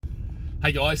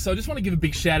Hey guys, so I just want to give a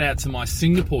big shout out to my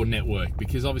Singapore network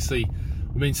because obviously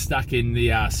we've been stuck in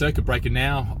the circuit breaker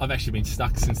now. I've actually been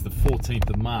stuck since the 14th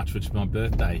of March, which is my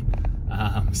birthday.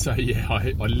 So yeah,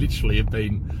 I literally have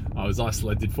been, I was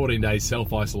isolated, did 14 days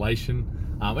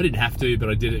self-isolation. I didn't have to, but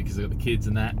I did it because I got the kids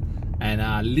and that.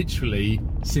 And literally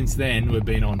since then, we've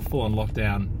been on full-on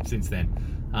lockdown since then.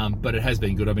 But it has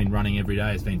been good. I've been running every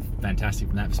day. It's been fantastic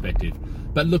from that perspective.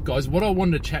 But look, guys, what I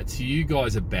wanted to chat to you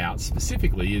guys about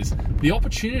specifically is the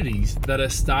opportunities that are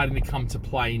starting to come to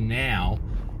play now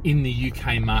in the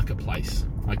UK marketplace,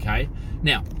 okay?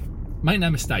 Now, make no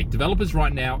mistake, developers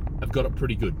right now have got it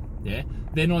pretty good, yeah?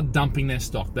 They're not dumping their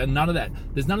stock. They're none of that.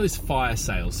 There's none of this fire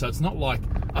sales. So it's not like,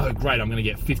 oh, great, I'm going to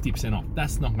get 50% off.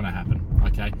 That's not going to happen,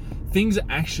 okay? Things are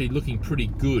actually looking pretty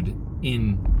good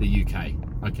in the UK,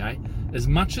 okay? As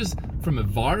much as from a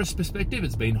virus perspective,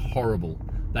 it's been horrible.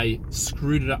 They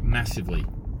screwed it up massively,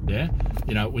 yeah?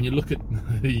 You know, when you look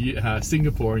at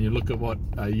Singapore and you look at what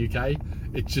UK,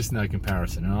 it's just no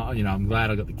comparison. And I'm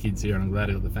glad I got the kids here and I'm glad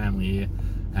I got the family here.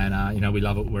 And, we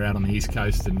love it. We're out on the East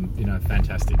Coast and,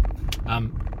 fantastic.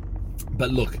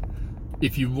 But look,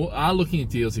 if you are looking at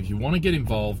deals, if you want to get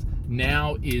involved,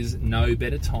 now is no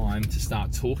better time to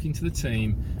start talking to the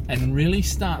team and really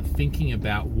start thinking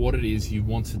about what it is you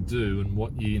want to do and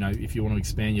what if you want to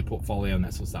expand your portfolio and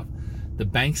that sort of stuff. The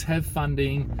banks have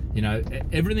funding,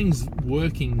 everything's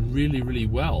working really, really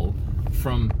well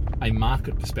from a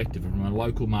market perspective, from a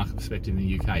local market perspective in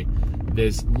the UK.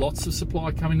 There's lots of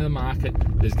supply coming to the market.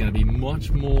 There's going to be much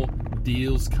more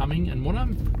deals coming. And what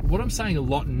I'm saying a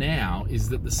lot now is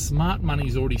that the smart money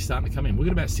is already starting to come in. We've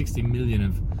got about 60 million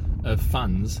of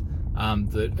funds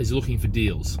that is looking for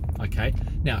deals, okay?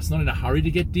 Now, it's not in a hurry to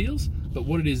get deals, but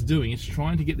what it is doing is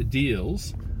trying to get the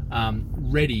deals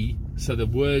ready so the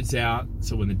word's out,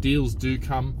 so when the deals do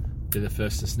come, they're the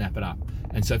first to snap it up.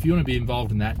 And so if you want to be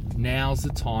involved in that, now's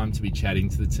the time to be chatting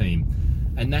to the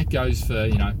team. And that goes for,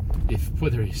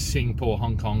 whether it's Singapore,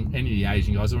 Hong Kong, any of the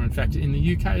Asian guys, or in fact in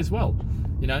the UK as well,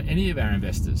 any of our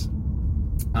investors.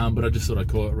 But I just thought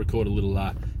I'd record a little,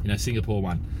 Singapore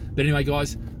one. But anyway,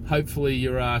 guys, hopefully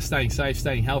you're staying safe,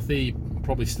 staying healthy,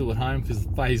 probably still at home because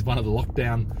phase one of the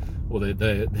lockdown, or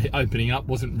the opening up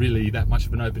wasn't really that much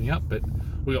of an opening up, but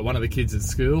we got one of the kids at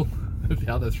school.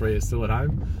 The other three are still at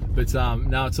home. But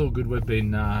no, it's all good. We've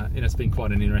been, it's been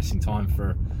quite an interesting time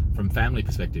from family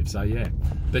perspective. So yeah.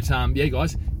 But yeah,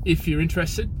 guys, if you're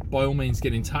interested, by all means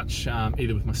get in touch,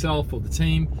 either with myself or the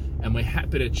team, and we're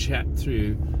happy to chat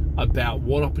through about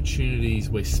what opportunities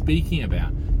we're speaking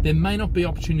about. There may not be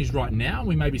opportunities right now.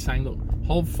 We may be saying, look,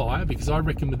 hold fire, because I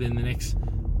reckon within the next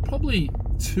probably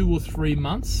 2 or 3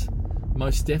 months,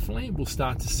 most definitely, we'll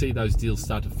start to see those deals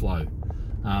start to flow.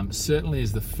 Certainly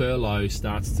as the furlough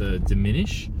starts to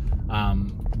diminish,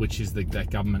 which is that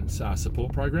government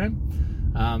support program.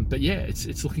 But yeah,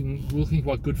 it's looking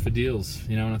quite good for deals,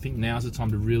 and I think now's the time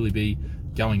to really be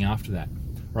going after that.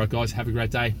 All right, guys, have a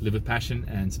great day, live with passion,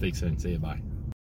 and speak soon. See you, bye.